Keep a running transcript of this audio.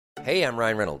Hey, I'm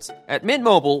Ryan Reynolds. At Mint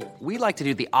Mobile, we like to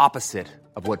do the opposite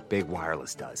of what Big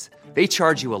Wireless does. They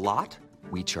charge you a lot,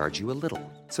 we charge you a little.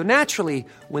 So naturally,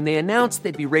 when they announced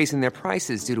they'd be raising their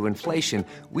prices due to inflation,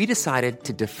 we decided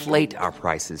to deflate our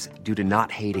prices due to not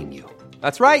hating you.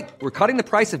 That's right. We're cutting the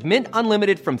price of Mint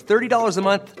Unlimited from $30 a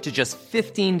month to just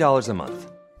 $15 a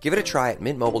month. Give it a try at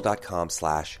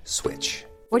mintmobile.com/switch.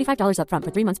 $45 up front for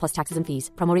 3 months plus taxes and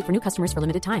fees. Promo rate for new customers for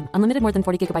limited time. Unlimited more than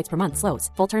 40 gigabytes per month. Slows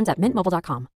full terms at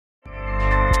mintmobile.com.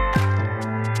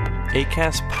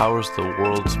 Acast powers the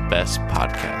world's best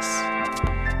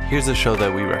podcasts. Here's a show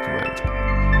that we recommend.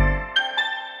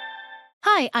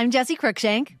 Hi, I'm Jessie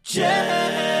Cruikshank. Jessie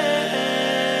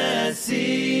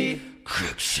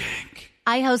Cruikshank.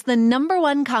 I host the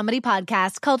 #1 comedy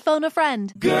podcast called Phone a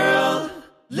Friend. Girl,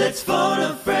 let's phone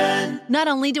a friend. Not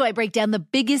only do I break down the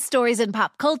biggest stories in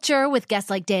pop culture with guests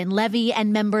like Dan Levy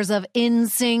and members of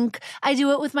NSYNC, I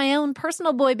do it with my own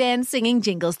personal boy band singing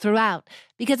jingles throughout.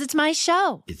 Because it's my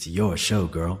show. It's your show,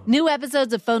 girl. New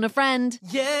episodes of Phone a Friend.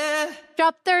 Yeah.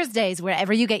 Drop Thursdays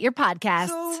wherever you get your podcasts.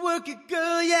 So work it,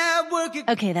 girl, yeah, work it.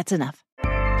 Okay, that's enough.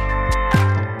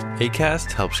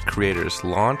 Acast helps creators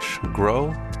launch,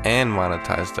 grow, and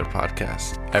monetize their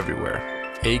podcasts everywhere.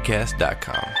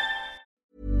 Acast.com.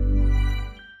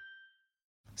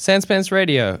 Sandspence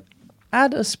Radio.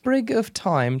 Add a sprig of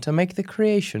time to make the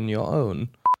creation your own.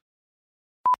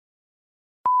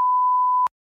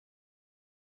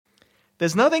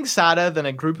 There's nothing sadder than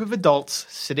a group of adults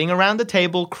sitting around a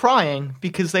table crying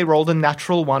because they rolled a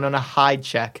natural one on a hide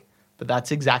check. But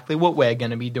that's exactly what we're going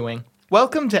to be doing.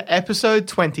 Welcome to episode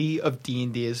 20 of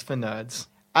D&D is for Nerds.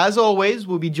 As always,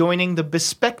 we'll be joining the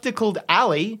bespectacled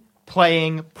Allie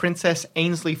playing Princess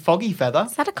Ainsley Foggyfeather.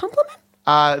 Is that a compliment?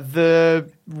 The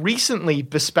recently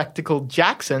bespectacled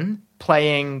Jackson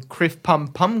playing Criff Pum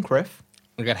Criff.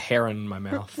 I got hair in my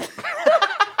mouth.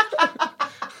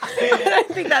 I don't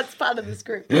think that's part of the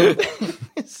script.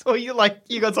 So you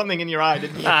got something in your eye,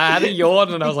 didn't you? I had a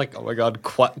yawn and I was like, oh my god,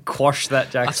 quash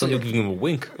that Jackson. I thought you were giving him a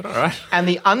wink. All right. And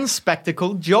the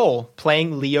unspectacled Joel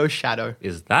playing Leo Shadow.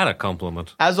 Is that a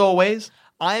compliment? As always,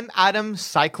 I'm Adam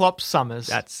Cyclops Summers.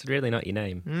 That's really not your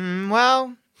name.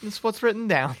 Well, that's what's written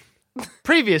down.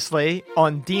 Previously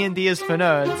on D&D is for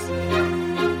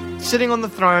Nerds, sitting on the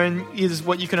throne is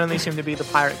what you can only assume to be the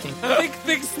Pirate King. Think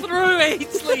things through,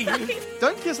 Ainsley.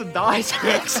 Don't kiss a die,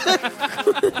 Jackson.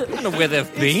 I don't know where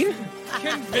they've been.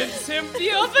 Convince him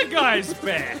the other guy's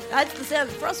bear. That's the sound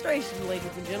of frustration,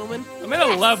 ladies and gentlemen. I'm in a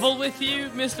level with you,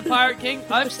 Mr. Pirate King.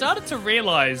 I've started to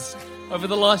realize over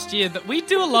the last year that we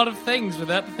do a lot of things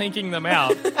without thinking them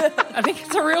out. I think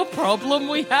it's a real problem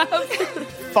we have.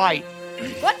 Fight.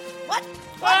 What?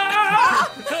 I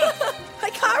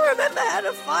can't remember how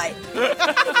to fight.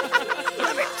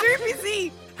 I've been too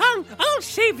busy. I'll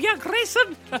save you,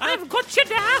 Grayson. I've got you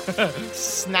now.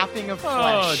 Snapping of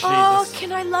flesh. Oh,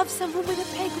 can I love someone with a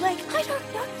peg leg? I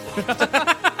don't know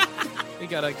yet. We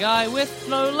got a guy with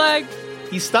no leg.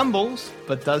 He stumbles,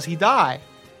 but does he die?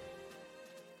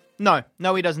 No,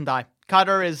 he doesn't die.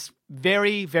 Carter is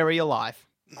very, very alive.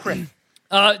 Criff.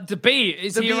 The bee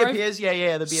is The he bee appears.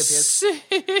 Yeah, the bee appears.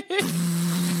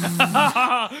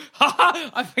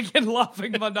 I begin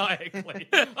laughing maniacally.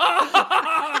 Who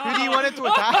do you want it to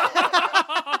attack?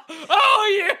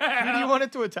 Oh, yeah! Who do you want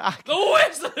it to attack? The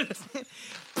wizard!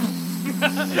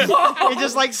 It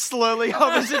just slowly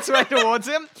hovers its way towards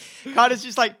him. Carter's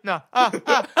just no. As if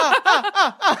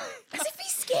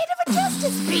he's scared of a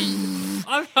justice bee.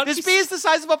 This bee is the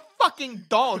size of a fucking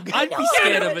dog. I'd be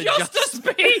scared of a justice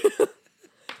bee!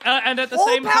 And at the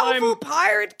same time, all-powerful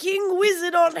pirate king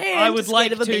wizard on hand. I would like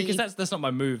scared to, of a bee. because that's not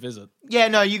my move, is it? Yeah,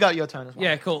 no, you got your turn as well.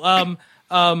 Yeah, cool.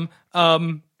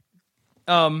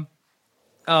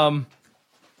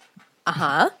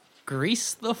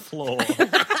 Grease the floor.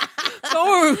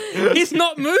 No, he's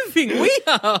not moving. We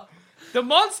are. The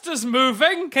monster's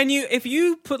moving. Can you, if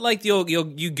you put you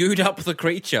gooed up the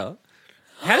creature,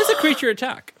 how does the creature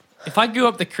attack? If I goo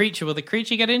up the creature, will the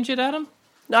creature get injured, Adam?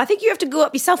 No, I think you have to go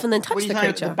up yourself and then touch What are you the talking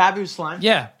about, creature. the babu slime?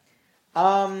 Yeah.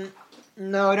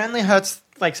 No, it only hurts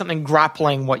something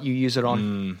grappling what you use it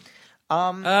on.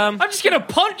 I'm just gonna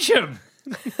punch him.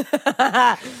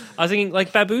 I was thinking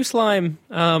babu slime.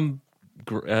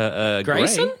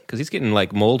 Grayson? Because he's getting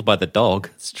mauled by the dog.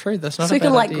 It's true. That's not So a you bad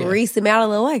can idea. grease him out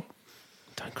of the way.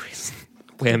 Don't grease.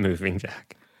 We're moving,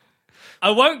 Jack. I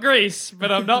won't grease,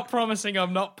 but I'm not promising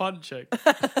I'm not punching.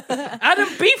 Adam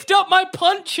beefed up my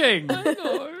punching. I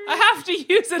know. I have to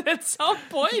use it at some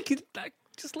point.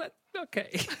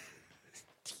 Okay.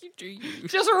 You.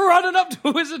 Just running up to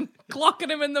us and clocking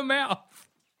him in the mouth.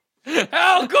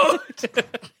 How good!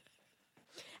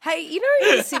 Hey, you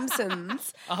know in The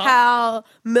Simpsons how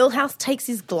Milhouse takes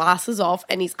his glasses off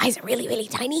and his eyes are really, really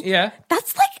tiny? Yeah.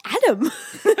 That's like Adam.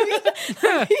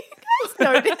 Have you guys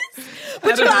noticed?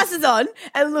 Put your glasses on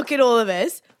and look at all of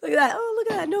us. Look at that. Oh,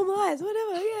 look at that. Normal eyes.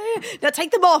 Whatever. Yeah. Now take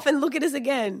them off and look at us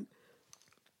again.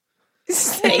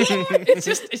 See? It's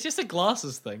just a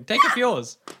glasses thing. Take off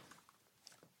yours.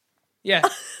 Yeah.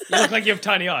 You look like you have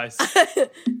tiny eyes.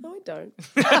 No, I don't.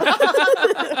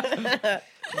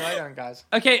 No, I don't, guys.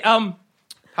 Okay, How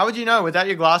would you know? Without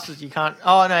your glasses, you can't.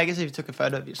 Oh, no, I guess if you took a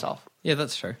photo of yourself. yeah,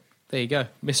 that's true. There you go.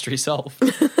 Mystery solved.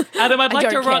 Adam, I'd I like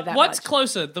to don't care run. that What's much.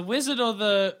 closer, the wizard or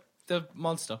the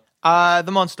monster? The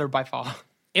monster by far.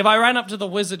 If I ran up to the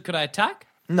wizard, could I attack?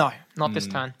 No, not this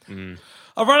turn.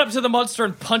 I'll run up to the monster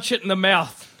and punch it in the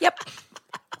mouth. Yep.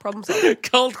 Problem solved.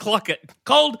 Cold clock it.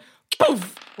 Cold,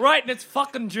 poof, right in its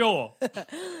fucking jaw.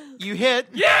 You hit.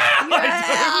 Yeah,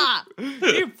 I do.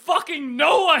 You fucking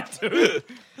know I do.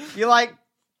 You like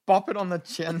bop it on the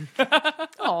chin.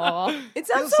 Aw. It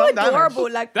sounds Feels so some damage. adorable.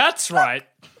 Like, That's right.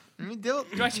 You do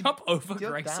Do I jump over Deal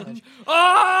Grayson? damage.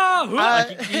 Ah!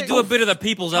 You do a bit of the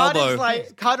people's elbow.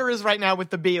 Carter is right now with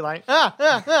the bee, like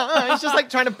He's just like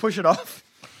trying to push it off.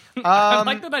 I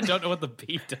like that I don't know what the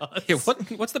bee does. Yeah,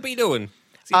 what's the bee doing?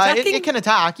 Is he attacking? It can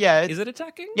attack, yeah. Is it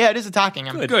attacking? Yeah, it is attacking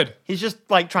him. Good. He's just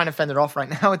like trying to fend it off right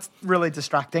now. It's really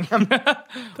distracting him.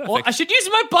 Well, I should use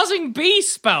my buzzing bee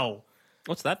spell.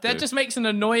 What's that? That do? just makes an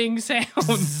annoying sound.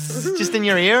 Just in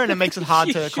your ear, and it makes it hard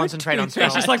to concentrate on It's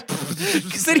spells. just like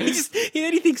Because then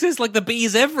he thinks there's like the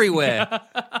bees everywhere.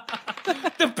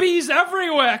 the bees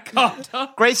everywhere, Carter.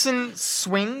 Grayson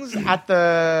swings at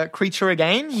the creature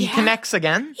again. He connects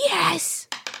again. yes.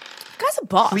 You guys are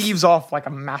boss. Cleaves off like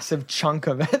a massive chunk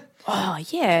of it. Oh,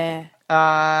 yeah.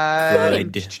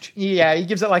 Yeah, he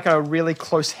gives it like a really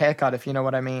close haircut, if you know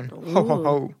what I mean. Ho, ho, ho.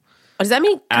 Oh, does that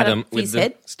mean cut Adam off with his the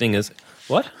head? stingers.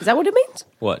 What? Is that what it means?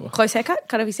 What? Close haircut?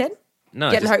 Cut off his head? No.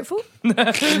 Getting just- hopeful?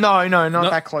 No, not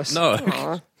that close.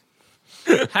 No.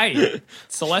 Hey,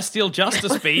 Celestial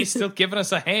Justice Bee still giving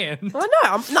us a hand. Well,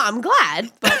 no, I'm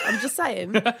glad, but I'm just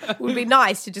saying. It would be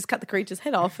nice to just cut the creature's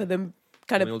head off and then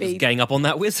kind We'll of just be... gang up on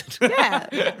that wizard.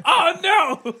 Yeah. Oh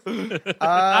no!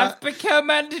 I've become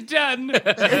undone.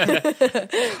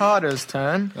 Carter's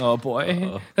turn. Oh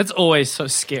boy, that's always so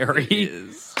scary.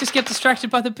 Just get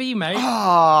distracted by the bee, mate.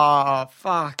 Oh,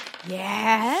 fuck.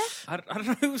 Yeah? I don't know. I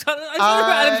don't know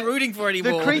who Adam's rooting for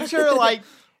anymore. The creature, like...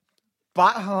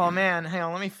 But, oh, man. Hang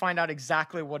on. Let me find out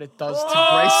exactly what it does to Grayson.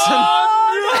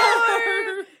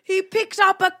 Oh, no! He picked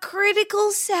up a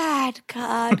critical sad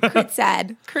card. Crit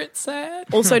sad. Crit sad.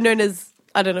 Also known as...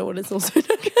 I don't know what it's also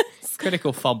known as.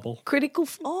 Critical fumble. Critical...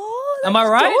 Oh, that's Am I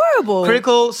right? adorable.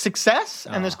 Critical success,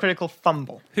 and there's critical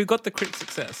fumble. Who got the crit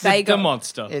success? There you The go.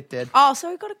 monster. It did. Oh,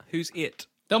 so we got a... Who's it?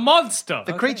 The monster.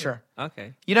 The creature.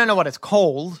 Okay. You don't know what it's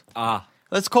called. Ah.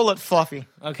 Let's call it Fluffy.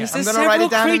 Okay. I'm There's going to write several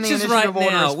it down in the creatures initiative right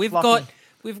order now. as We've Fluffy.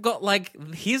 got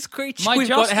like his creature. My We've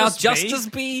got our Justice Bee. Justice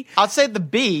Bee. I'd say the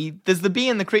bee. There's the bee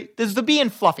in the There's the bee in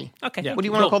Fluffy. Okay. Yeah. What do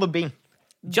you want to Cool. call the bee?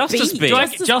 Justice Bee. Do I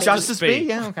get Justice Bee?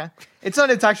 Yeah, okay. It's not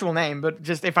its actual name, but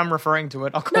just if I'm referring to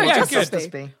it, I'll call it yeah, Justice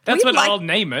good. Bee. That's We'd what like I'll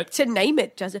name it. To name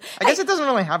it, Justin. I guess it doesn't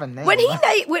really have a name. When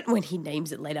he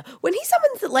names it later, when he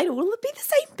summons it later, will it be the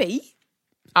same bee?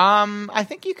 I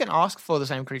think you can ask for the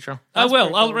same creature. I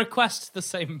will. I'll request the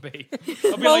same bee.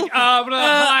 I'll be like,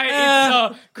 hi,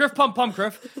 it's Griff Pump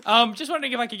Griff. Just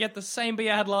wondering if I could get the same bee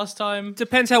I had last time.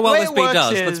 Depends how well The way this it bee works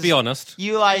does. is Let's be honest.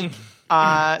 You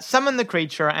summon the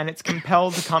creature, and it's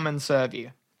compelled to come and serve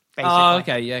you. Basically. Oh,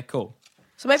 okay, yeah, cool.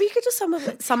 So maybe you could just summon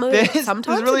it sometimes.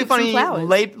 There's a really and give some funny flowers.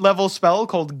 late level spell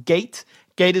called Gate.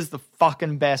 Gate is the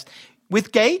fucking best.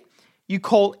 With Gate, you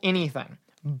call anything.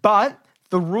 But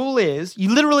the rule is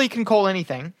you literally can call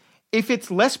anything. If it's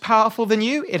less powerful than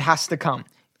you, it has to come.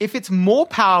 If it's more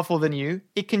powerful than you,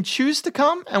 it can choose to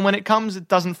come, and when it comes, it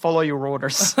doesn't follow your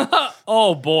orders.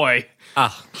 Oh, boy.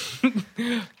 Ah.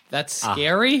 That's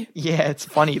scary. Yeah, it's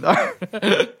funny though.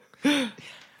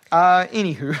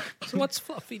 Anywho. So what's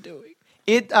Fluffy doing?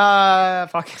 It,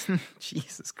 fucking,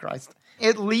 Jesus Christ.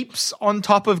 It leaps on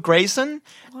top of Grayson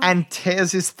and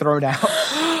tears his throat out.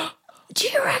 Do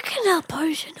you reckon our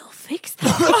potion will fix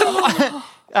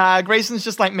that? Grayson's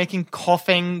just like making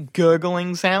coughing,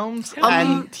 gurgling sounds,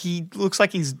 and he looks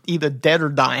like he's either dead or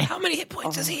dying. How many hit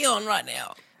points is he on right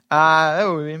now? That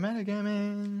would be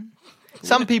metagaming.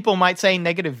 Some people might say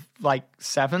negative, like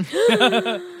 7.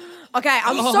 Okay,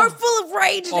 I'm so full of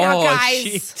rage now, guys.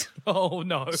 Shit. Oh,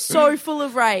 no. So full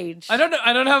of rage. I don't know.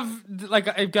 I don't have, like,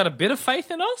 I've got a bit of faith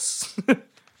in us,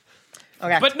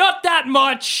 Okay. but not that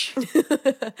much.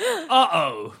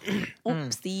 Uh-oh.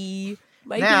 Oopsie.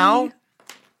 Maybe. Now,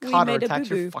 Carter made a attacks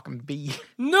your boo-boo. fucking bee.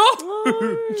 No,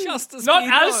 Justice not be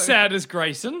as no. sad as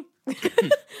Grayson,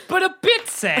 but a bit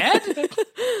sad.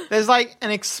 There's like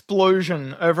an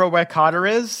explosion over where Carter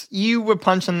is. You were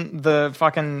punching the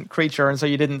fucking creature, and so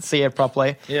you didn't see it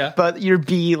properly. Yeah. But your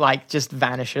bee like just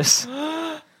vanishes.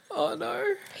 Oh no.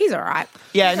 He's all right.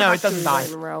 Yeah, no, it doesn't die.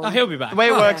 Oh, he'll be back. The way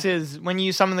it works is when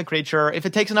you summon the creature, if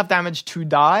it takes enough damage to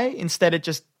die, instead it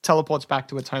just teleports back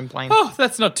to its home plane. Oh,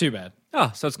 that's not too bad. Oh,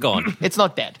 so it's gone. It's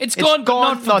not dead. It's gone, but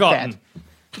not forgotten. dead.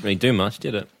 Didn't really do much,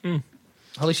 did it?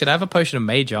 Holy shit, I have a potion of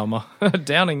mage armor.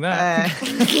 Downing that.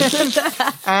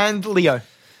 And Leo,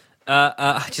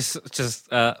 Just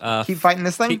keep fighting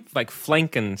this thing. keep like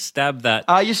flank and stab that.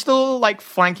 You're still like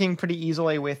flanking pretty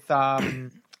easily with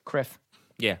Criff.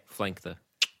 Yeah, flank the.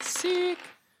 Sick.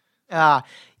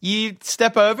 You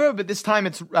step over, but this time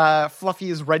it's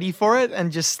Fluffy is ready for it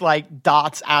and just like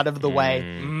darts out of the way.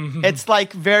 It's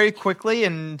like very quickly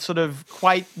and sort of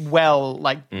quite well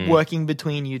like working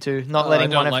between you two, not letting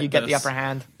I don't one of like you get the this. upper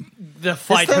hand. The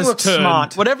fight This thing has looks turned.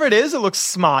 smart. Whatever it is, it looks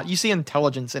smart. You see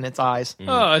intelligence in its eyes.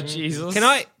 Oh, Jesus. Can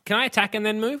I attack and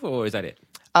then move, or is that it?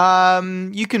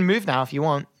 You can move now if you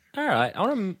want. All right, I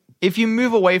want to. If you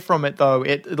move away from it, though,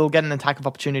 it'll get an attack of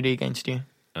opportunity against you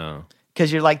Oh,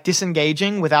 because you're like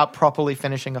disengaging without properly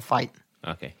finishing a fight.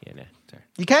 okay, yeah, no, sorry.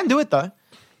 You can do it though.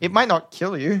 It might not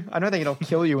kill you. I don't think it'll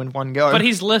kill you in one go. But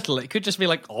he's little. It could just be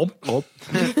like, oh. oh.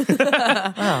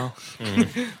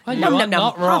 Well, you Nom, are nom, nom.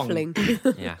 not wrong.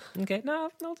 Halfling. Yeah, okay, no,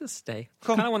 I'll just stay. I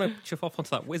kind of want to chuff off onto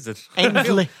that wizard.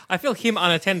 Ainsley. I feel him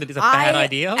unattended is a bad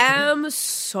idea. I am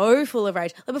so full of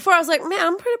rage. Like before, I was like, man,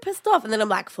 I'm pretty pissed off, and then I'm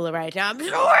like full of rage. I'm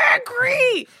so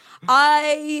angry.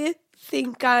 I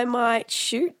think I might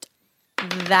shoot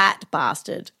that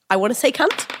bastard. I want to say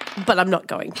cunt, but I'm not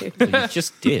going to. You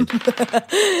just did.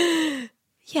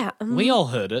 Yeah. We all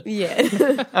heard it.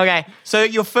 Yeah. Okay, so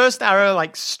your first arrow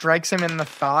like strikes him in the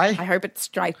thigh. I hope it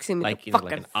strikes him Like, in you the know,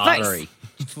 fucking like an face. artery.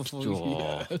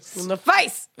 In the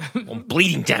face. I'm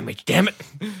bleeding damage, damn it.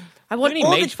 I want Any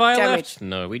all mage the fire damage. left?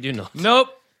 No, we do not. Nope.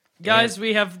 Guys,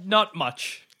 we have not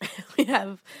much. We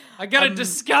have. I got a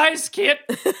disguise kit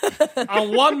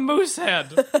on one moose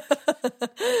head.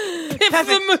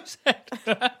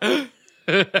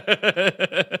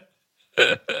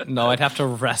 No, I'd have to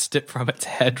wrest it from its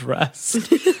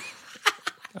headrest.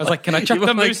 I was like, can I chuck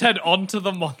the moose head onto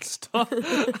the monster?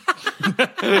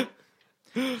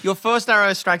 Your first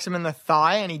arrow strikes him in the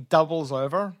thigh and he doubles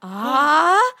over.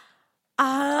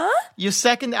 Your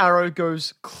second arrow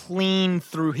goes clean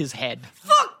through his head.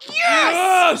 Fuck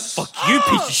yes! Fuck you,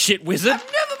 piece of shit wizard.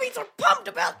 I've never been so pumped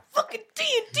about fucking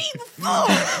D&D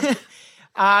before.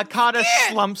 Carter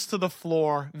slumps to the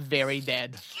floor, very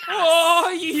dead.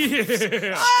 Oh,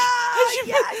 yeah.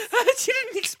 Yes. I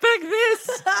didn't expect this.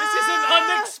 This is an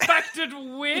unexpected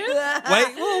win.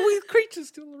 Wait, well, we creatures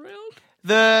still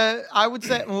around. I would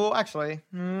say, well, actually,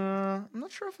 I'm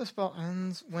not sure if the spell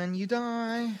ends when you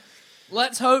die.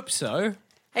 Let's hope so.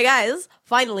 Hey guys,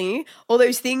 finally, all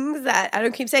those things that I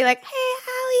don't keep saying, like, hey,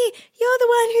 Hallie, you're the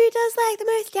one who does, like, the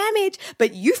most damage,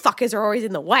 but you fuckers are always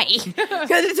in the way.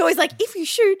 Because it's always like, if you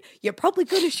shoot, you're probably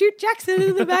going to shoot Jackson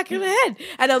in the back of the head.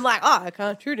 And I'm like, oh, I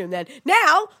can't shoot him then.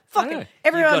 Now, fucking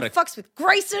everyone fucks with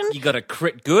Grayson. You got to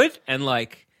crit good and,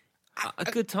 like, a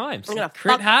good times. I'm going to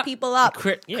Crit fuck hap. people up.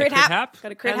 Crit hap. hap.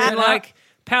 Got a crit and hap. then, like,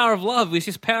 power of love is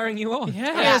just powering you on. Yeah.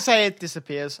 I'm going to say it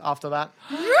disappears after that.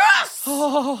 Yes!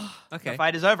 Okay. The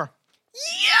fight is over.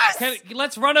 Yes!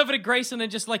 Let's run over to Grayson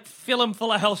and just, like, fill him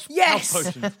full of health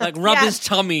potions. Like, rub Yes. his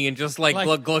tummy and just, like,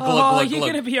 glug, glug, oh, glug, glug, you're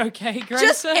glug. going to be okay, Grayson.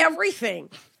 Just everything.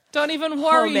 Don't even Oh,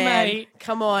 worry, man. mate.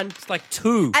 Come on. It's like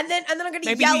 2. And then I'm going to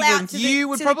Maybe yell even out to the You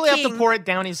would to probably the have to king. pour it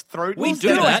down his throat. We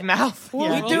instead do of his that. mouth. We'll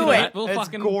Yeah. do it. We'll It's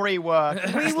fucking gory work.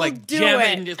 We will like, do jam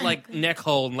it. in his, like, neck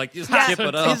hole and, like, just Yeah. chip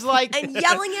it up. He's like, And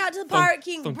yelling out to the Pirate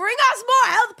King, bring us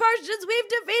more health potions. We've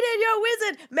defeated your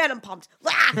wizard. Man, I'm pumped.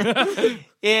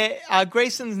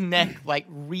 Grayson's neck like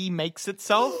remakes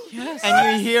itself,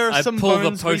 and you hear I some pull the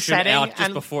bones potion resetting, out just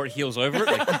and before it heals over it.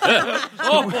 Like,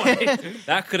 Oh, boy.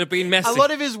 that could have been messy. a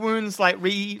lot of his wounds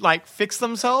like fix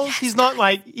themselves. He's not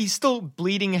like he's still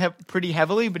bleeding pretty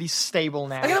heavily, but he's stable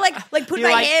now. I'm going to like put He,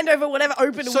 my like, hand over whatever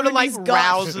open Sort of wound like he's got.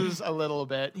 rouses a little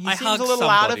bit. He I seems hug a little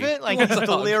out of somebody. it, like he's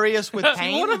delirious with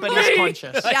pain, but he's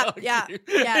conscious. Yeah, yeah,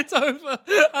 yeah. It's over.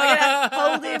 I'm going to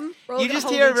hold him. We're all You gonna just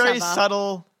hold hear a each very other.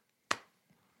 subtle.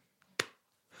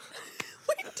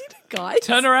 We did it, guys.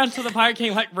 Turn around to the Pirate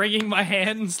King, like, wringing my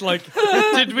hands, like,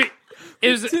 are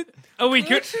we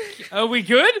good? Are we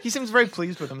good? He seems very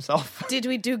pleased with himself. Did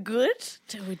we do good?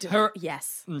 Did we do Her-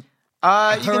 Yes. You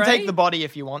can Hooray. take the body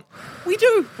if you want. We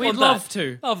do. We'd Want love that.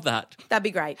 to. Love that. That'd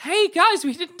be great. Hey guys,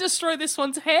 we didn't destroy this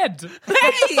one's head. Hey!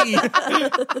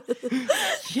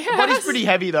 Yes. Body's pretty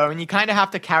heavy though, and you kind of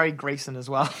have to carry Grayson as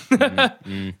well. Well,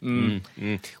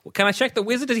 can I check the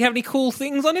wizard? Does he have any cool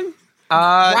things on him?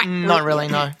 Not really,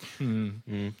 no.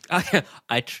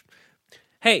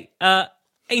 Hey,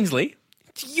 Ainsley,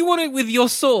 do you want to, with your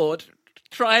sword,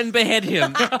 try and behead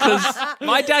him? Because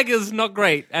my dagger's not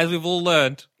great, as we've all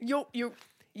learned. Is it your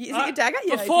dagger?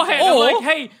 Yeah. Beforehand, I'm like,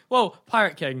 hey, whoa,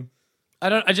 Pirate King.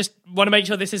 I just want to make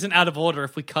sure this isn't out of order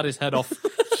if we cut his head off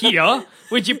here.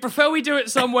 Would you prefer we do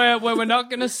it somewhere where we're not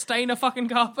going to stain a fucking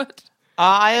carpet?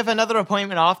 I have another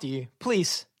appointment after you.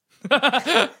 Please.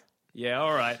 Yeah,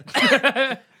 all right.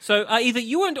 So either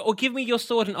you want or give me your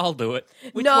sword and I'll do it.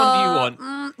 Which No, one do you want?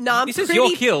 No, I'm This is pretty,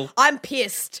 your kill. I'm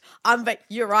pissed.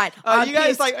 You're right. I'm You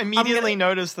guys pissed. immediately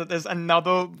notice that there's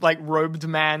another robed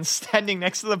man standing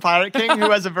next to the Pirate King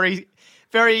who has a very,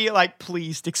 very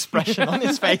pleased expression on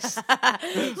his face.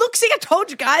 Look, see, I told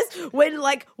you guys, when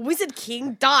Wizard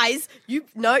King dies,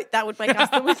 that would make us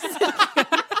the Wizard King.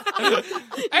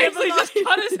 Ainsley just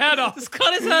cut his head off. Just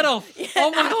cut his head off.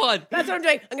 Oh my god. That's what I'm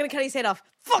doing. I'm going to cut his head off.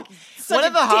 Fuck. One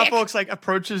of the half-orcs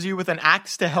approaches you with an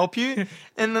axe to help you,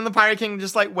 and then the Pirate King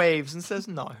just waves and says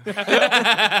no.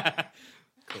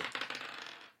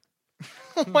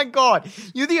 Oh my god,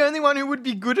 you're the only one who would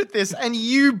be good at this, and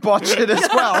you botch it as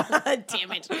well.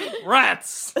 Damn it.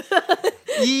 Rats.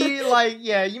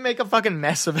 You make a fucking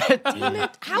mess of it. Damn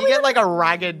it. How You get a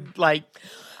ragged,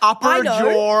 upper I know.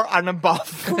 jaw and a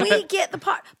buff. Can we get the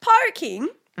Pirate King,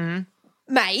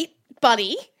 mate,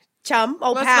 buddy, chum,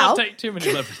 old Let's pal? not take too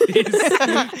many liberties.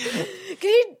 Can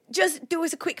you just do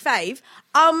us a quick fave?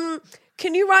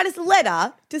 Can you write us a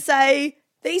letter to say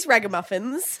these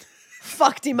ragamuffins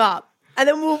fucked him up? And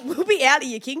then we'll be out of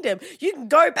your kingdom. You can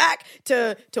go back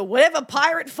to whatever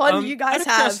pirate fun you guys out of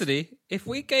have. curiosity, if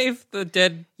we gave the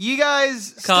dead You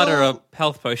guys Carter still... a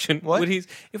health potion, What?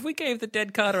 if we gave the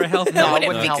dead Carter a health No, potion, it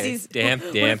wouldn't help.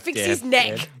 We'll fix his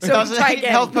neck. So we Doesn't- can try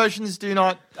again. health potions do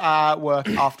not work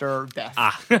after death.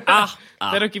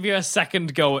 That'll give you a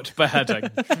second go at beheading.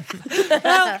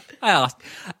 I asked.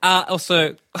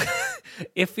 Also,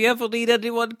 if you ever need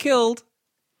anyone killed,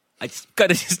 I just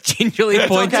gotta gingerly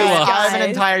point Okay, to us. I have an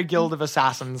entire guild of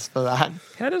assassins for that.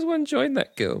 How does one join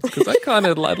that guild? Because I kind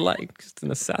of like just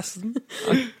an assassin.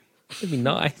 That'd be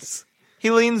nice. He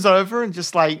leans over and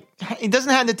just he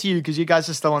doesn't hand it to you because you guys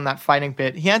are still in that fighting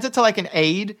bit. He hands it to an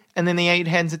aide, and then the aide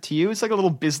hands it to you. It's like a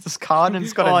little business card, and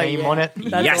it's got a name on it.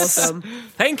 That's Yes. awesome.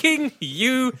 Thanking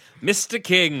you, Mr.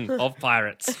 King of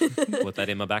Pirates. Put that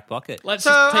in my back pocket. Let's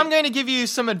So just take... I'm going to give you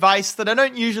some advice that I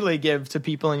don't usually give to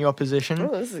people in your position. Oh,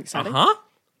 this is exciting. Huh?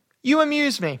 You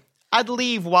amuse me. I'd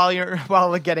leave while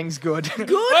the getting's good. Good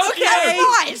Okay.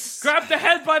 advice. Grab the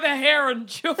head by the hair and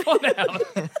chuff on out.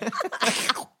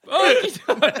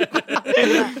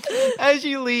 As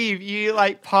you leave, you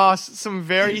pass some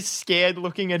very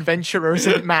scared-looking adventurers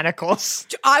in manacles.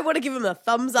 I want to give him a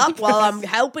thumbs up while I'm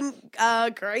helping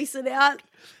Grayson out.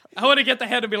 I want to get the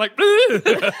head and be like,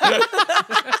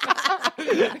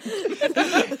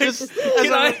 Just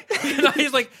Can I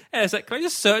he's like, hey, can I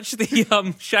just search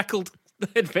the shackled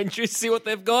adventurers, see what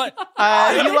they've got?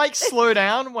 you slow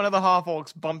down. One of the half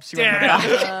orcs bumps you in the back.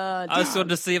 I was sort of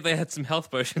to see if they had some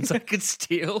health potions I could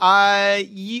steal.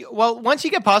 Once you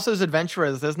get past those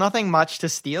adventurers, there's nothing much to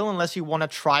steal unless you want to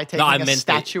try taking I a meant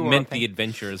statue or meant a thing. the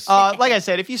adventurers. Like I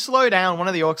said, if you slow down, one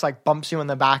of the orcs bumps you in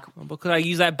the back. Well, could I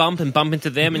use that bump and bump into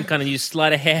them and kind of use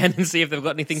sleight of hand and see if they've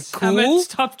got anything Damn cool? it,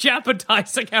 stop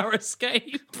jeopardizing our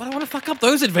escape. But I want to fuck up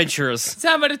those adventurers.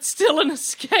 Damn it, it's still an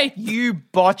escape. You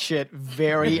botch it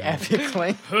very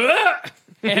epically.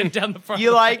 Hand down the front You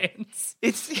of the like- hands.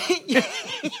 It's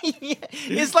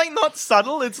it's not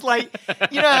subtle. It's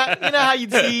you know how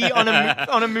you'd see on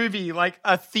a movie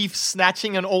a thief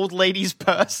snatching an old lady's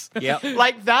purse. Yep.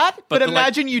 Like that, but the,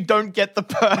 imagine you don't get the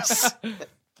purse.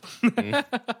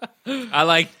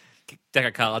 I deck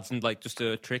of cards and just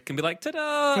do a trick and be like,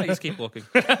 ta-da! I just keep walking.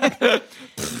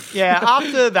 Yeah,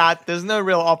 after that, there's no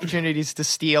real opportunities to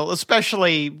steal,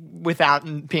 especially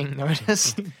without being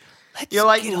noticed. You're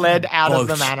led out of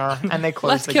the manor, and they close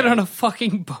Let's the get gate. on a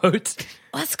fucking boat.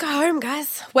 Let's go home,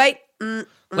 guys. Wait.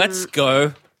 Let's go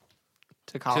to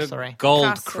to Castlereagh.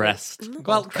 Goldcrest.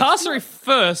 Well, Carcery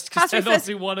first, because Carcery they first.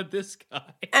 obviously wanted this guy.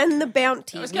 And the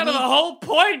bounty. That's kind of the whole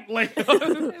point, Leo.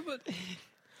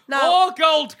 Or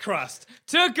Goldcrest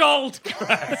to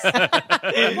Goldcrest.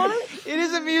 It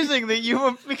is amusing that you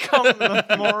have become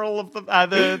the moral of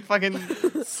the fucking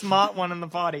smart one in the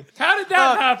party. How did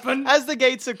that happen? As the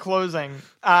gates are closing,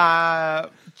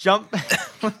 jump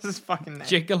what's his fucking name?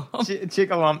 Jiggalump.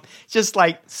 Jiggalump just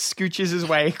like scooches his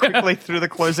way quickly through the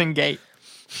closing gate.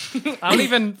 I don't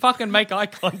even fucking make eye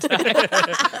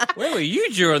contact. Where were you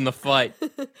during the fight?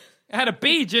 I had a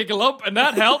bee Jiggalump, and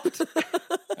that helped.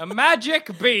 A magic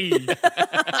bee.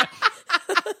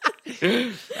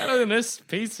 Better than this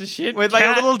piece of shit. With like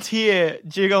cat. a little tear,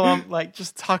 Jiggalump like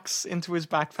just tucks into his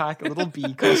backpack a little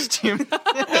bee costume. He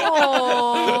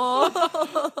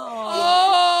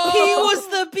was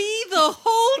the bee the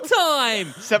whole time.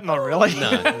 Except not really.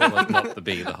 No, it was not the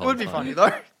bee the whole Would be time. funny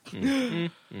though.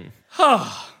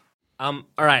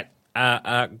 All right.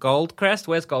 Goldcrest.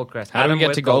 Where's Goldcrest? How do we Adam, get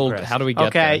where's to Gold? Goldcrest? How do we get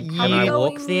Okay, there? you- Can I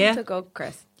walk Going there? to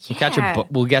Goldcrest. You catch a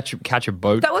we'll catch a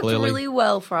boat. That worked clearly. really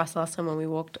well for us last time when we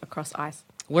walked across ice.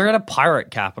 We're at a pirate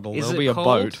capital. Is There'll it be a cold?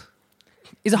 boat.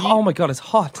 Is it? Oh my god, it's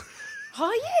hot.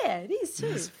 Oh yeah, it is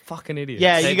too. Fucking idiot.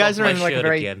 Yeah, you Take guys off are my in like a shirt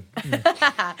very again.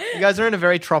 you guys are in a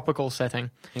very tropical setting.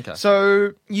 Okay.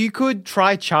 So you could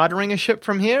try chartering a ship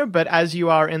from here, but as you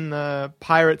are in the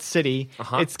pirate city,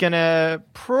 it's gonna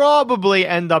probably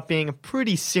end up being a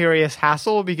pretty serious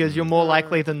hassle because you're more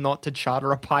likely than not to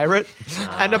charter a pirate.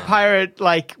 And a pirate,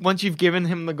 like once you've given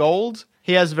him the gold,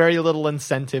 he has very little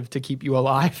incentive to keep you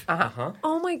alive.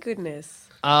 Oh my goodness.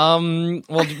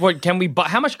 Well, what can we buy?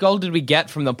 How much gold did we get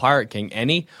from the Pirate King?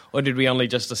 Any, or did we only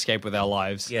just escape with our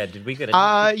lives? Yeah, did we get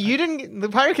it? You didn't. The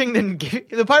Pirate King didn't.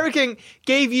 The Pirate King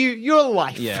gave you your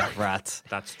life. Yeah, rats.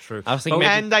 That's true. I was thinking maybe.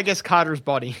 And I guess Carter's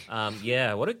body.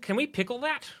 Yeah. Can we pickle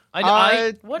that?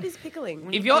 What is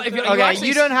pickling? if you're Okay, actually,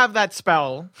 you don't have that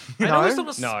spell. I know it's No.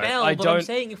 not a No, spell, I but don't. I'm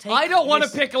saying you take I don't want to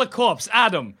this- pickle a corpse,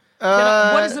 Adam.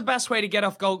 What is the best way to get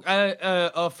off gold?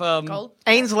 Gold?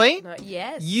 Ainsley,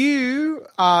 Yes. you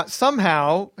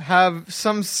somehow have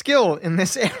some skill in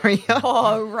this area.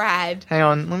 Oh, rad. Hang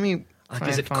on, let me.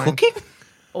 Is it find- cooking?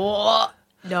 Oh,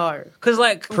 no. Because,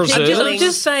 like, Preserve? I'm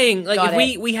just saying, like, Got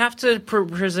if we have to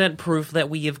present proof that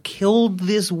we have killed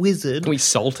this wizard, Can we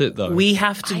salt it though? we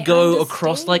have to I go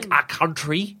across, like, understand. a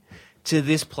country to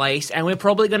this place, and we're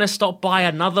probably going to stop by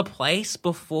another place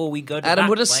before we go to Adam, that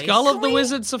would a place. skull of the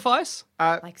wizard suffice?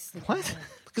 Like What?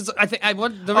 Because I think the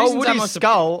Oh, reason Woody's Zam wants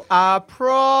skull?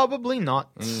 Probably not.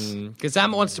 because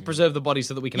Zam wants to preserve the body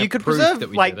so that we can You have could proof preserve that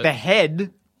we like did the it.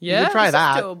 head. Yeah? You could try This is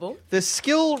that. doable. The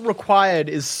skill required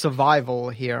is survival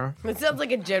here. It sounds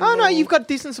like a general. Oh no, you've got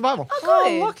decent survival.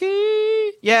 Oh,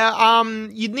 lucky. Yeah,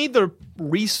 you'd need the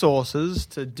resources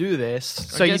to do this.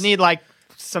 So you'd guess- need like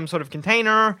some sort of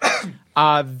container.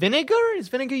 Vinegar? Is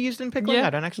vinegar used in pickling? Yeah, I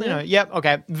don't actually know. Yep,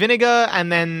 okay. Vinegar,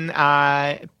 and then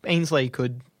Ainsley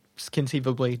could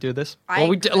conceivably do this.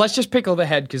 Well, let's just pickle the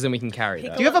head because then we can carry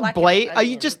that. Do you have a like blade? it, Are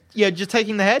you onion. just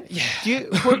taking the head? Yeah.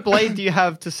 What blade do you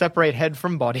have to separate head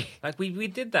from body? Like, we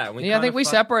did that. We Yeah, I kinda think we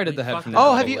fucked- separated the head fucked from it the up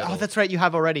Oh, a have you? little. Oh, that's right. You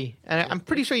have already. And I'm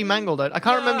pretty sure you mangled it. I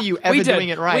can't remember you ever we did. doing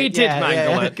it right. We did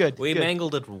mangle it. Good. We good.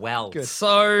 mangled it well.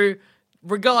 So,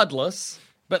 regardless,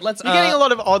 but let's. You're getting a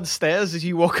lot of odd stares as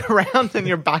you walk around, and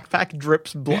your backpack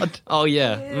drips blood. Oh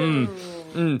yeah.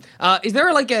 Is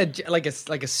there like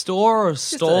a store or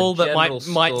stall that general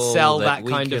might stall sell that that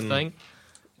we kind of can- thing?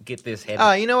 Get this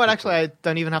head. You know what? Actually, I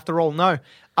don't even have to roll. No.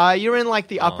 You're in like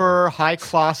the upper high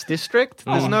class district.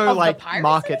 There's no Of the like pirate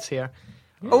markets here.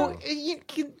 Oh, Are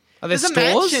there there's a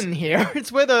stores? mansion here.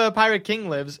 It's where the Pirate King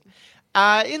lives.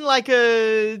 In like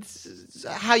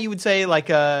how you would say, like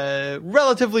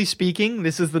relatively speaking,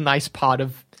 this is the nice part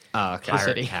of Okay. the Pirate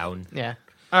city. town. Yeah.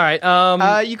 All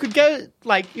right. You could go,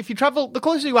 like, if you travel, the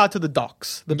closer you are to the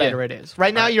docks, the better it is.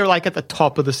 Right now, you're, like, at the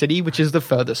top of the city, which is the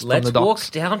furthest Let's from the docks.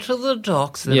 walk down to the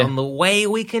docks, and Yeah. on the way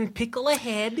we can pickle a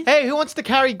head. Hey, who wants to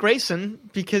carry Grayson?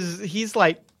 Because he's,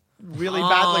 like, really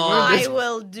badly I wounded.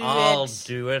 will do I'll it.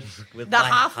 do it with The my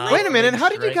halfling? Wait a minute, how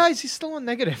did you strength. guys, he's still on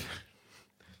negative.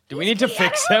 do we need to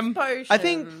fix him? I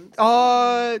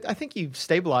think you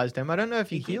stabilized him. I don't know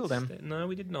if you healed him. No,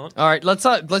 we did not. All right. Let's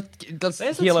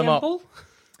There's heal a him up. temple.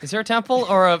 Is there a temple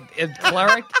or a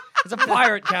cleric? It's a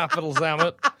pirate capital,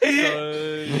 Zamet.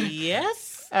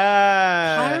 Yes.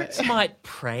 Pirates. Pirates might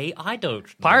pray. I don't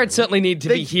know. Pirates certainly need to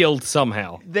They- be healed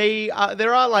somehow. There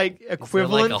are, like,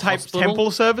 equivalent a type hospital?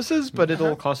 temple services, but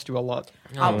it'll cost you a lot.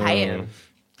 I'll pay it.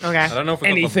 Okay. I don't know if we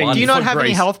Anything. got the Do you blood. not have any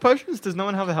Grace. health potions? Does no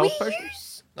one have a health potion?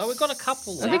 Oh, we've got a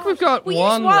couple. I think we've got We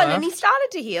one used one left. and he started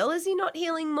to heal. Is he not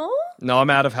healing more? No, I'm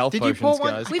out of health Did you potions, pour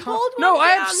one? guys. We pulled one No, I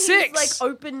have down his, 6. like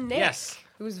open neck. Yes.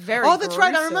 It was very. Oh, that's right.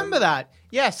 I gruesome. remember that.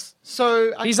 Yes. So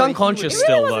He's actually, unconscious It really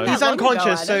still, wasn't though. that He's long ago,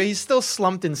 unconscious, I so don't- he's still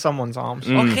slumped in someone's arms.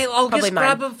 Okay, I'll Probably just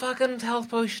grab mine. a fucking health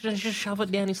potion and just shove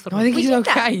it down his throat. I think We he's did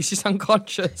that. okay. He's just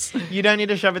unconscious. You don't need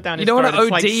to shove it down You his don't throat. want to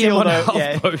It's, like, OD him sealed on out. health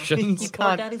Yeah. potions. You Pour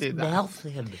it down can't his do that. mouth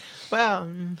then.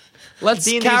 Well, Let's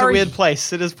D&D is a carry. weird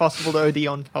place. It is possible to OD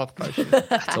on health potions.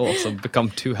 That's awesome. Become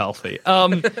too healthy. I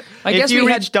If guess you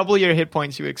we reach double your hit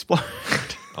points, you explode.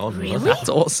 Oh, really? That's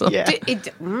awesome. Yeah.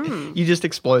 You just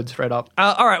explode straight up.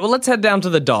 All right, well, let's head down to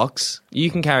the docks. You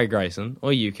can carry Grayson,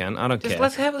 or you can. I don't Just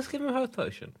care. let's give him a health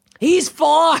potion. He's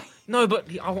fine. No, but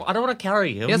I don't want to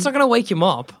carry him. Yeah, it's not going to wake him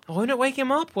up. I won't it wake him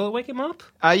up? Will it wake him up?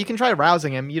 You can try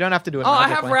rousing him. You don't have to do it. Oh, I have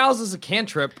magically. rouse as a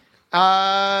cantrip.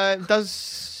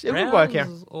 It would work here.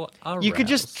 Rouse or arouse? You could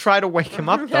just try to wake him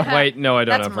up, though. Wait, no, I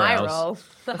don't That's have my rouse. role.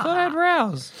 I thought I had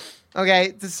rouse.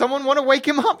 Okay, does someone want to wake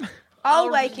him up?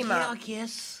 I'll wake him Yeah, up.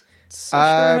 yes.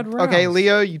 Okay,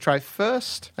 Leo, you try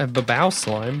first. I have Babao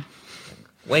slime.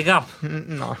 Wake up.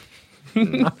 No.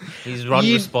 He's You'd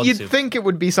unresponsive. think it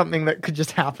would be something that could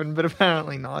just happen, but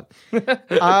apparently not.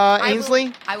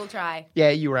 Ainsley? I will try. Yeah,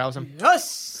 you rouse him.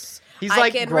 Yes. He's I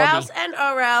like can groggy. rouse and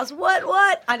arouse.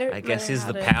 What? I don't. I guess know is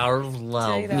how the to power of do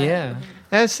love. that. Yeah.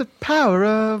 That's the power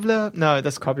of love. No,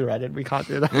 that's copyrighted. We can't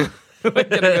do that. We're going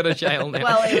to go to jail now.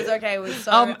 Well, it was okay. It was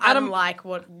so Adam- unlike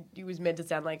what it was meant to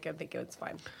sound like. I think it was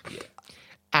fine.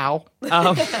 Ow.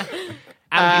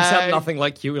 Adam, you sound nothing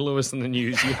like Huey Lewis in the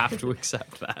news. You have to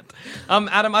accept that.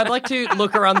 Adam, I'd like to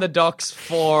look around the docks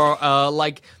for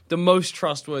like the most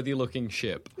trustworthy looking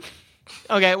ship.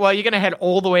 Okay, well, you're going to head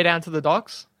all the way down to the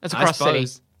docks? That's across city.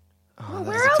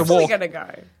 Where else are we walk. gonna go?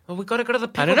 Well, we got to go to the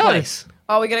pickle don't know. place.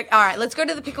 Oh, we're gonna. All right, let's go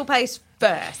to the pickle place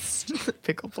first.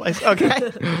 Pickle place.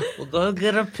 Okay. We'll go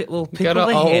get we'll Go pickle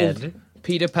to the old head.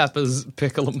 Peter Pepper's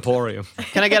Pickle Emporium.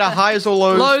 Can I get a highs or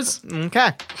lows? Lows.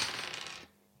 Okay.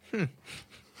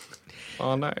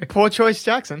 Oh, no. Poor choice,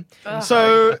 Jackson.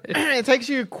 So it takes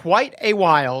you quite a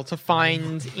while to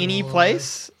find any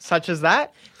place such as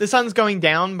that. The sun's going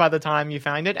down by the time you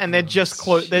find it, and they're just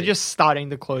they're just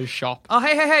starting to close shop. Oh,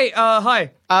 hey,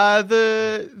 hi.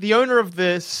 The owner of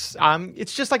this,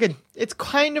 it's just like it's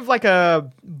kind of like a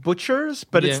butcher's,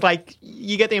 but Yeah. it's like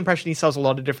you get the impression he sells a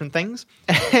lot of different things.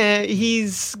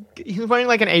 He's wearing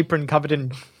like an apron covered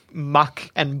in muck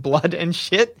and blood and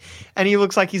shit, and he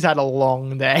looks like he's had a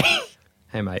long day.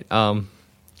 Hey, mate, you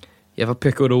ever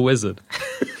pickled a wizard?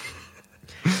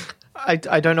 I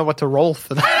don't know what to roll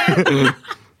for that.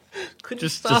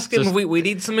 Just ask him. We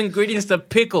need some ingredients to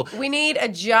pickle. We need a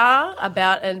jar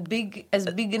about as big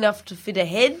enough to fit a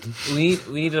head. We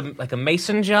need a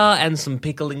mason jar and some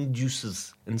pickling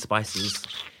juices and spices.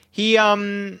 He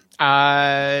what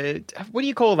do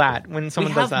you call that when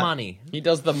someone we does have that? money. He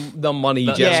does the money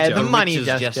The- gesture. Yeah, the The money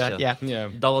riches gesture. Yeah. Yeah.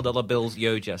 Dollar bills,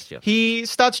 yo gesture. He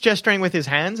starts gesturing with his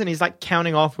hands, and he's like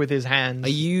counting off with his hands. Are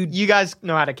you- You guys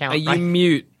know how to count, Are you right?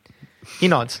 mute? He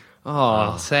nods.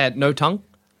 Oh, sad. No tongue?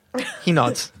 He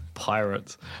nods.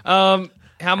 Pirates. How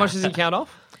much does he count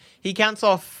off? He counts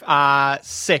off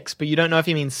 6, but you don't know if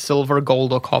he means silver,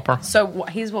 gold, or copper. So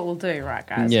here's what we'll do, right,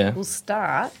 guys? Yeah. We'll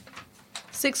start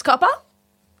 6 copper.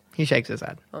 He shakes his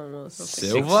head. Oh no, it's not 6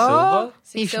 Silver?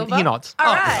 silver. He nods.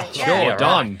 All right, Sure, yeah.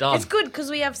 done. It's good because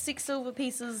we have 6 silver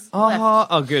pieces left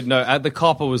Oh, good. No, the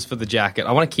copper was for the jacket.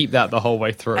 I want to keep that the whole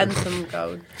way through. and some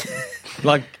gold.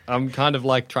 Like, I'm kind of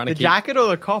like trying to The keep jacket or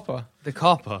the copper? the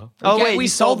copper. Oh, Okay, wait, we you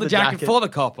sold sold the the jacket jacket. for the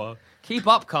copper. Keep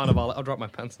up, Carnival. I'll drop my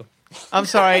pencil. I'm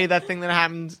sorry, that thing that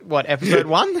happened, what, episode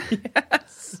 1?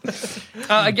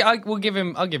 We'll give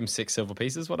him. I'll give him 6 silver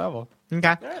pieces. Whatever.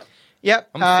 Okay. Yep.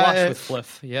 I'm flush with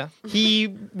Fliff. Yeah, He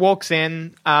walks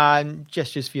in and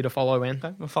gestures for you to follow in.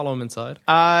 I'll follow him inside.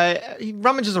 He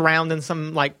rummages around in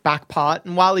some like back part,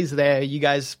 and while he's there, you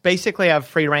guys basically have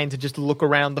free reign to just look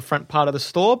around the front part of the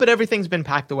store. But everything's been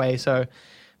packed away, so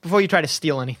before you try to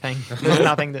steal anything, there's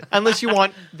nothing that, unless you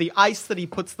want the ice that he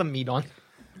puts the meat on.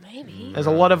 Maybe. There's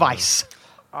a lot of ice.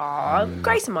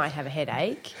 Grayson might have a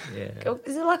headache. Yeah.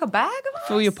 Is it like a bag of ice?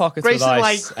 Fill your pockets Grayson, with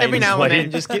like ice. every now and Ainsley.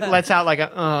 then, just lets out like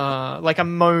a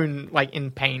moan, like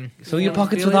in pain. Fill your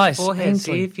pockets Feel with his ice. forehead,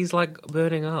 Ainsley. see if he's like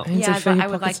burning up. Ainsley, Yeah, fill but your I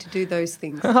would like pockets- to do those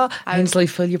things. Ainsley,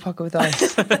 fill your pocket with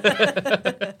ice.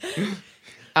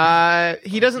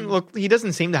 He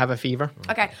doesn't seem to have a fever.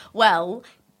 Okay, well,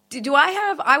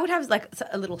 I would have like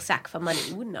a little sack for money,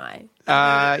 wouldn't I?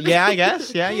 Yeah, I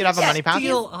guess. Yeah, you'd have a money pouch.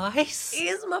 Steal ice.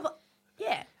 Here's my,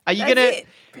 yeah. Are you that's gonna? it.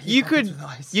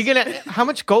 You're gonna. How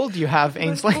much gold do you have,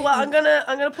 Ainsley? Well, I'm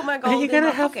gonna put my gold Are you in gonna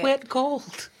my have pocket. wet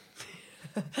gold?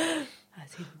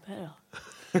 That's even better.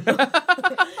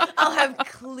 I'll have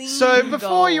clean So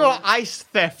before gold. your ice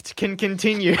theft can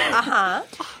continue,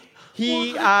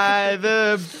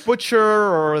 The butcher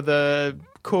or the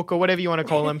cook or whatever you want to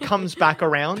call him comes back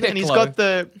around, and he's got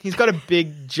a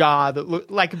big jar that look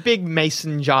like a big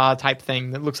mason jar type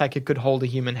thing that looks like it could hold a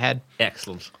human head.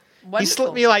 Excellent. He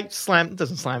doesn't slam it,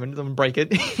 doesn't break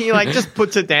it. He just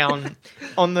puts it down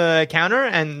on the counter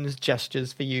and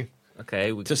gestures for you.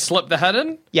 Okay. To slip the head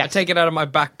in? Yeah. I take it out of my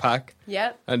backpack.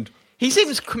 Yep. And he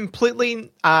seems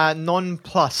completely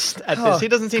nonplussed at this. He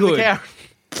doesn't seem to care.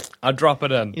 I drop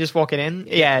it in. You just walk it in.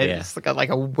 Yeah. It's like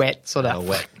a wet sort of.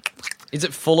 wet. Is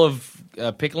it full of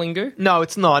pickling goo? No,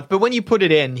 it's not. But when you put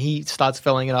it in, he starts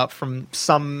filling it up from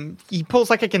he pulls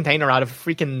like a container out of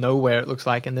freaking nowhere, it looks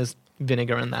like, and there's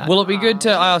vinegar in that. Will it be good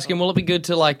to, I ask him, will it be good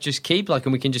to just keep,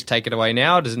 and we can just take it away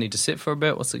now? Does it need to sit for a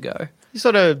bit? What's the go? He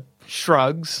sort of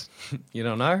shrugs. You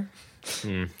don't know?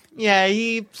 Yeah,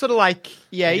 he sort of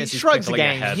he shrugs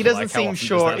again. He doesn't seem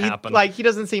sure. He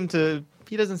doesn't seem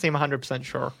 100%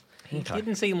 sure. He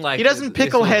didn't seem like... He doesn't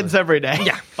pickle heads every day.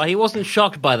 Yeah, but he wasn't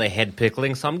shocked by the head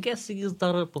pickling, so I'm guessing he's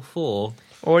done it before.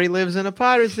 Or he lives in a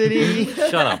pirate city.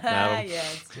 Shut up, Adam. Yeah,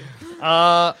 it's true.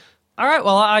 All right,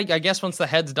 well, I guess once the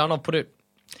head's done, I'll put it...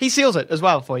 He seals it as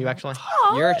well for you, actually.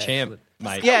 You're a champ,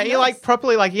 mate. Yeah, he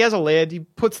properly, he has a lid, he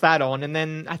puts that on, and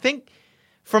then I think...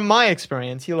 From my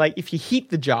experience, if you heat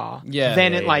the jar,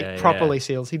 then it properly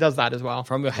seals. He does that as well.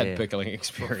 From your head pickling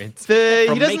experience. He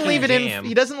doesn't leave it in.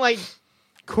 He doesn't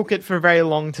cook it for very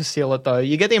long to seal it though.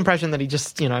 You get the impression that he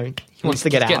just he wants to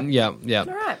get out. Yeah.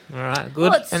 All right,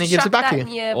 good. Well, and he gives it back to you. In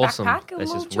your Awesome. backpack and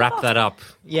Let's we'll just chop wrap off. that up.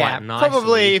 Yeah, quite nicely.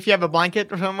 probably if you have a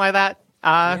blanket or something like that.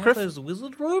 Griff? Those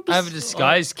wizard robes. I have a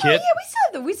disguise Oh, kit. yeah, we still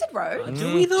have the wizard robe.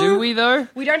 Do we though?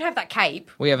 We don't have that cape.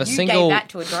 We have a you single... gave that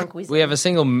to a drunk wizard. We have a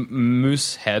single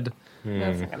moose head.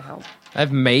 That's not going to help. I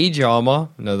have mage armor.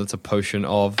 No, that's a potion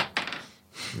of...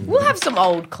 We'll have some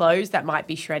old clothes that might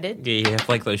be shredded. Yeah, you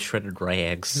have those shredded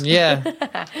rags. Yeah.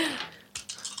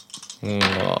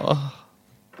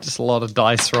 Just a lot of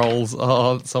dice rolls.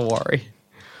 Oh, it's a worry.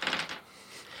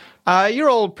 You're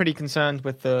all pretty concerned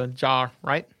with the jar,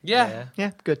 right? Yeah.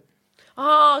 Yeah, good.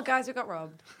 Oh, guys, we got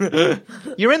robbed.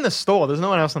 You're in the store. There's no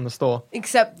one else in the store.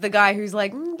 Except the guy who's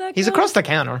like, He's across the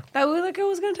counter. That girl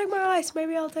was going to take my ice.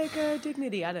 Maybe I'll take her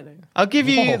dignity. I don't know. I'll give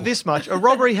you this much. A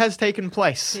robbery has taken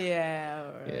place. Yeah.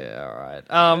 All right.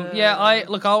 Yeah, all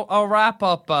right. I'll wrap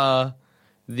up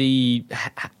the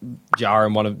jar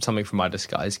in something from my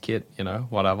disguise kit,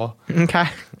 whatever. Okay.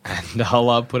 And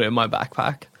I'll put it in my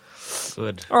backpack.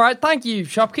 Good. All right, thank you,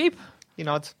 shopkeep. He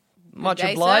nods. Much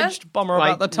day, obliged. sir. Bummer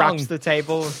about the tongue. Wraps the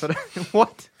table. And sort of,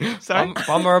 what? Sorry?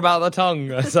 Bummer about the tongue.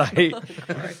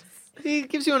 He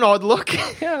gives you an odd look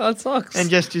Yeah, that sucks. and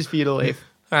gestures for you to leave.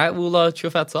 All right, we'll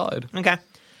chuff outside. Okay.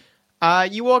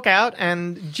 You walk out,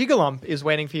 and Jigalump is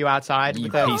waiting for you outside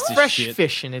with a piece of fresh shit.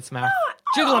 fish in its mouth.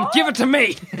 Jiggleum, give it to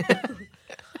me.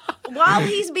 While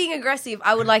he's being aggressive,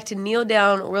 I would like to kneel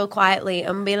down real quietly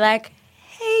and be like,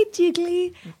 "Hey,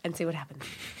 Jiggly," and see what happens.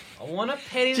 I want to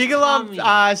pet his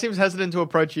Jigalump seems hesitant to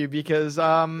approach you because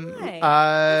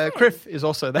Criff is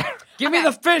also there. Give me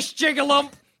the fish,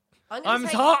 Jiggleump.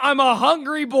 I'm a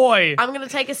hungry boy. I'm going to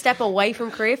take a step away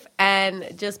from Criff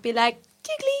and just be like,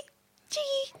 Jiggly,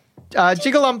 Jiggy.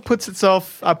 Jigalump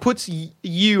puts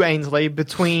you, Ainsley,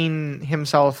 between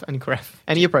himself and Criff,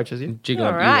 and he approaches you.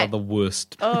 Jiggleump, All right. you are the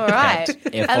worst. All right.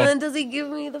 ever. And then does he give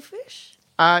me the fish?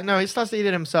 No, he starts to eat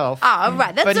it himself. Oh,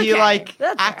 right. That's but he okay.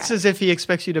 That's acts all right. as if he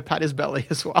expects you to pat his belly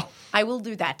as well. I will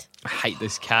do that. I hate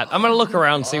this cat. I'm going to look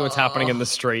around and see what's happening in the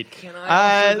street.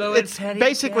 It's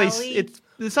basically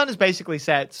the sun is basically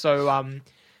set, so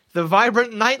the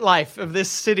vibrant nightlife of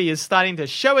this city is starting to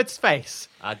show its face.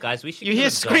 Guys, we should. You hear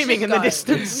screaming in the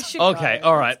distance. Okay,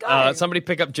 all right. Somebody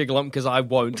pick up Jiggleump because I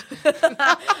won't.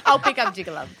 I'll pick up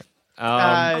Jigalump. How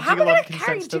about I Jigalump carry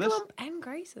consents to this. Jigalump and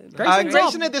Grayson?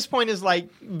 Grayson at this point is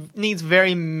needs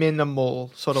very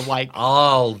minimal sort of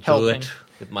I'll do helping. it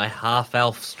with my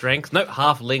half-elf strength. No,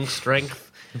 half-ling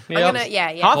strength. I'm gonna,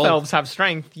 yeah. Half elves have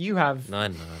strength. You have No.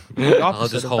 the I'll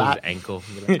opposite just of hold that. his ankle.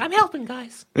 I'm helping,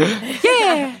 guys.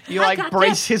 You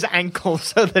brace his ankle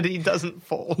so that he doesn't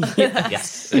fall.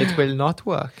 Yes. It will not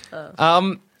work.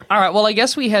 All right, well, I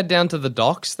guess we head down to the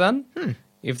docks then,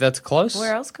 if that's close.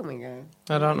 Where else can we go?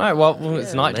 I don't know. Well,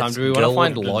 it's nighttime. Let's Do we want to go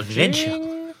find on lodging?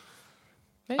 adventure.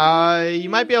 You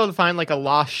might be able to find a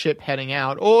last ship heading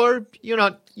out, or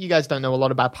you guys don't know a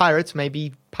lot about pirates.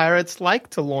 Maybe pirates like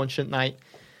to launch at night.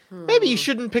 Maybe you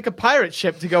shouldn't pick a pirate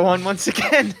ship to go on once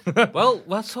again. Well,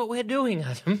 that's what we're doing,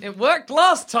 Adam. It worked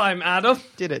last time, Adam.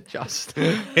 Did it just?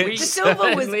 The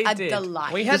silver was certainly a did.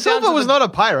 delight. We The had silver was not a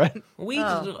pirate. We.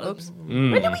 Oops.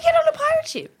 When did we get on a pirate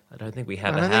ship? I don't think we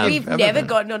have I a don't have think We've never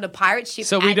gotten on a pirate ship.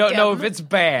 So we don't know if Adam. it's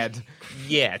bad.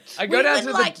 yet. I We go down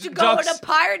would to like the to go on docks. a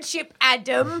pirate ship,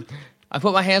 Adam. I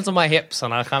put my hands on my hips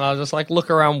and I kind of just like look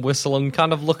around, whistling,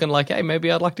 kind of looking like, hey, maybe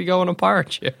I'd like to go on a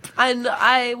pirate ship. And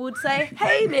I would say,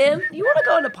 hey, man, you want to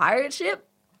go on a pirate ship?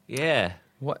 Yeah.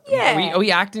 What? Yeah. Are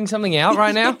we acting something out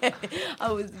right now?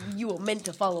 You were meant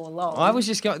to follow along. I was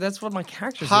just going. That's what my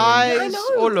character's doing. Highs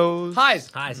know. or lows? Highs.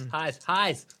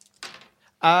 Highs.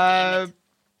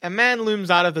 A man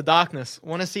looms out of the darkness.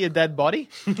 Want to see a dead body?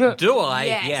 Do I?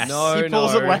 Yes. Yes. No, He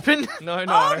pulls a weapon. No. Oh,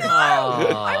 no.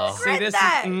 I See, regret this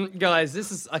that. is, guys.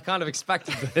 This is. I kind of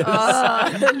expected this.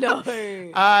 No.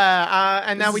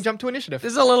 And now we jump to initiative.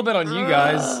 This is a little bit on you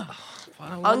guys.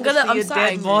 I'm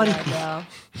saying body. right now.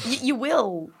 You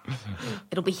will.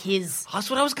 It'll be his.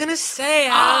 That's what I was gonna say.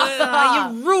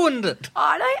 You ruined it.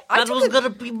 Oh, and I That took was a- gonna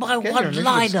be my Get your one initiative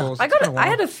liner. scores. I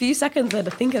had a few seconds there to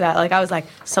think of that. Like I was like,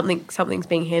 something's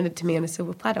being handed to me on a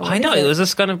silver platter. What I is know. it? It was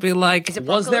just gonna be like.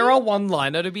 Was there a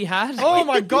one-liner to be had? Oh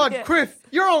my God, Criff,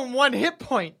 you're on 1 hit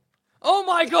point. Oh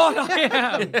my god, I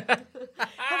am.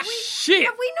 Shit.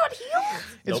 Have we not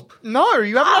healed? No,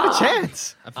 you haven't had a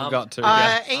chance. I forgot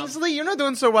to. Ainsley, you're not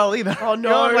doing so well either. Oh, no.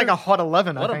 You're on like a hot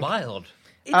 11, What I a think. mild.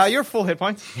 You're full hit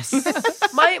points.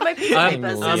 My piece of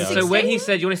paper says So when 16. he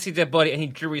said you want to see dead body and he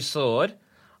drew his sword,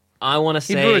 I want to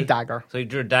He say drew a dagger. So he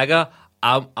drew a dagger.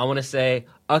 I want to say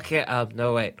okay.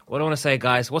 No wait. What do I want to say,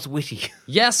 guys? What's witty?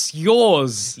 Yes,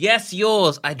 yours. Yes,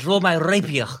 yours. I draw my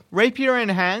rapier. Rapier in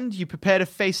hand, you prepare to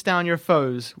face down your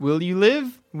foes. Will you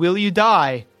live? Will you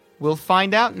die? We'll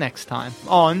find out next time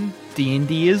on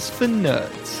D&D is for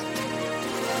Nerds.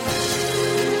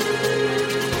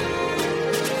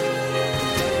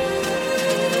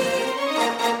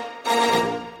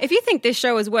 If you think this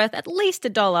show is worth at least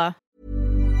 $1.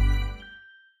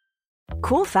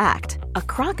 Cool fact, a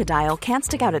crocodile can't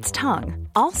stick out its tongue.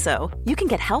 Also, you can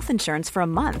get health insurance for a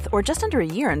month or just under a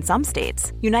year in some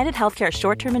states. United Healthcare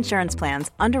short-term insurance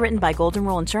plans, underwritten by Golden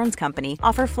Rule Insurance Company,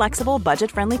 offer flexible,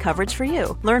 budget-friendly coverage for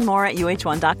you. Learn more at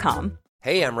uh1.com.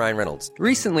 Hey, I'm Ryan Reynolds.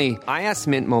 Recently, I asked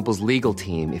Mint Mobile's legal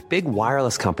team if big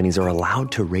wireless companies are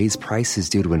allowed to raise prices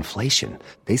due to inflation.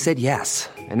 They said yes.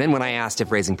 And then when I asked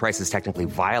if raising prices technically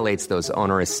violates those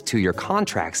onerous two-year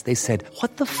contracts, they said,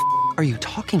 "What the f*** are you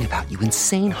talking about, you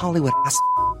insane Hollywood ass?"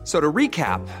 So to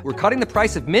recap, we're cutting the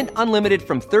price of Mint Unlimited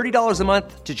from $30 a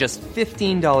month to just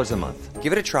 $15 a month.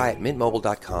 Give it a try at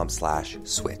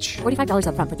mintmobile.com/switch. $45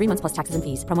 up front for 3 months plus taxes and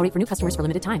fees. Promo rate for new customers for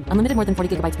limited time. Unlimited more than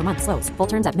 40 gigabytes per month. Slows full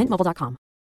terms at mintmobile.com.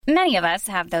 Many of us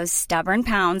have those stubborn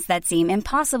pounds that seem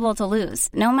impossible to lose,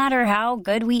 no matter how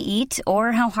good we eat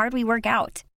or how hard we work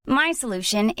out. My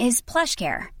solution is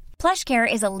PlushCare.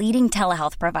 PlushCare is a leading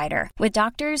telehealth provider with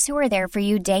doctors who are there for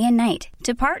you day and night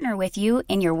to partner with you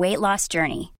in your weight loss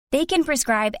journey. They can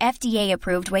prescribe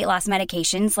FDA-approved weight loss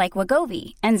medications like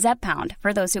Wegovy and Zepbound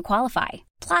for those who qualify.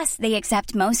 Plus, they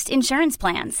accept most insurance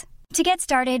plans. To get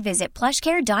started, visit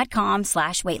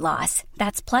plushcare.com/weightloss.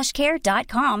 That's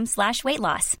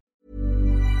plushcare.com/weightloss.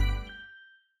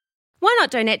 Why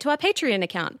not donate to our Patreon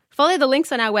account? Follow the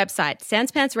links on our website,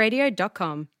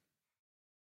 sanspantsradio.com.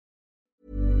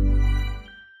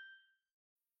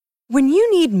 When you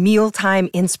need mealtime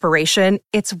inspiration,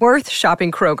 it's worth shopping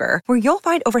Kroger, where you'll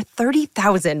find over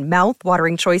 30,000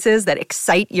 mouth-watering choices that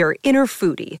excite your inner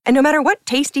foodie. And no matter what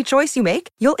tasty choice you make,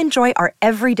 you'll enjoy our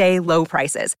everyday low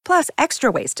prices, plus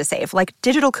extra ways to save, like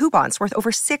digital coupons worth over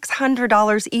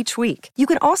 $600 each week. You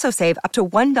can also save up to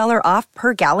 $1 off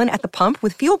per gallon at the pump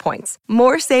with fuel points.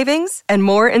 More savings and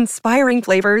more inspiring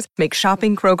flavors make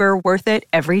shopping Kroger worth it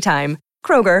every time.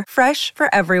 Kroger, fresh for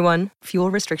everyone.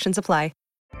 Fuel restrictions apply.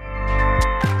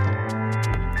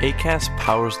 Acast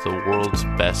powers the world's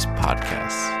best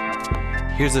podcasts.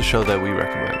 Here's a show that we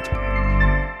recommend.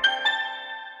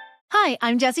 Hi,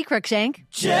 I'm Jesse Cruikshank.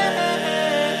 Jesse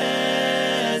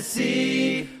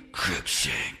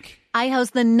Cruikshank. I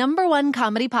host the #1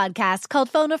 comedy podcast called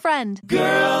Phone a Friend.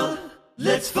 Girl,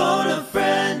 let's phone a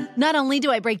friend. Not only do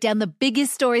I break down the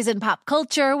biggest stories in pop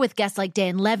culture with guests like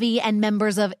Dan Levy and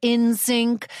members of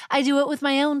NSYNC, I do it with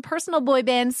my own personal boy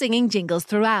band singing jingles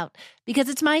throughout. Because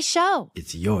it's my show.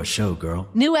 It's your show, girl.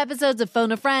 New episodes of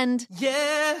Phone a Friend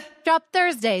Yeah. drop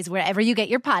Thursdays wherever you get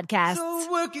your podcasts.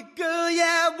 So work it, girl.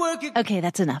 Yeah, work it. Okay,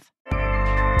 that's enough.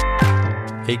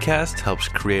 Acast helps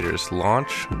creators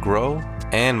launch, grow,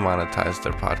 and monetize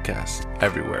their podcasts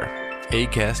everywhere.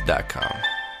 Acast.com.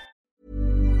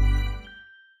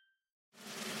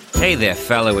 Hey there,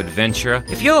 fellow adventurer.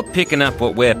 If you're picking up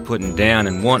what we're putting down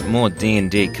and want more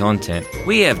D&D content,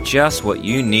 we have just what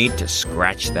you need to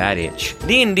scratch that itch.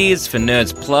 D&D is for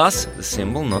Nerds Plus, the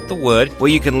symbol, not the word,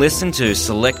 where you can listen to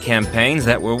select campaigns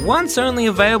that were once only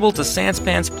available to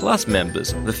Sanspants Plus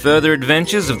members. The further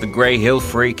adventures of the Grey Hill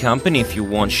Free Company if you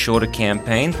want shorter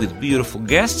campaigns with beautiful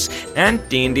guests, and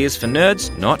D&D is for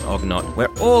Nerds, not Ognot, where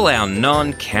all our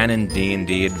non-canon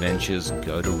D&D adventures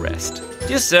go to rest.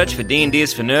 Just search for D&D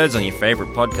is for Nerds on your favorite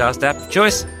podcast app of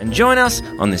choice and join us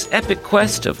on this epic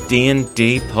quest of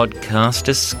D&D podcast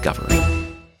discovery.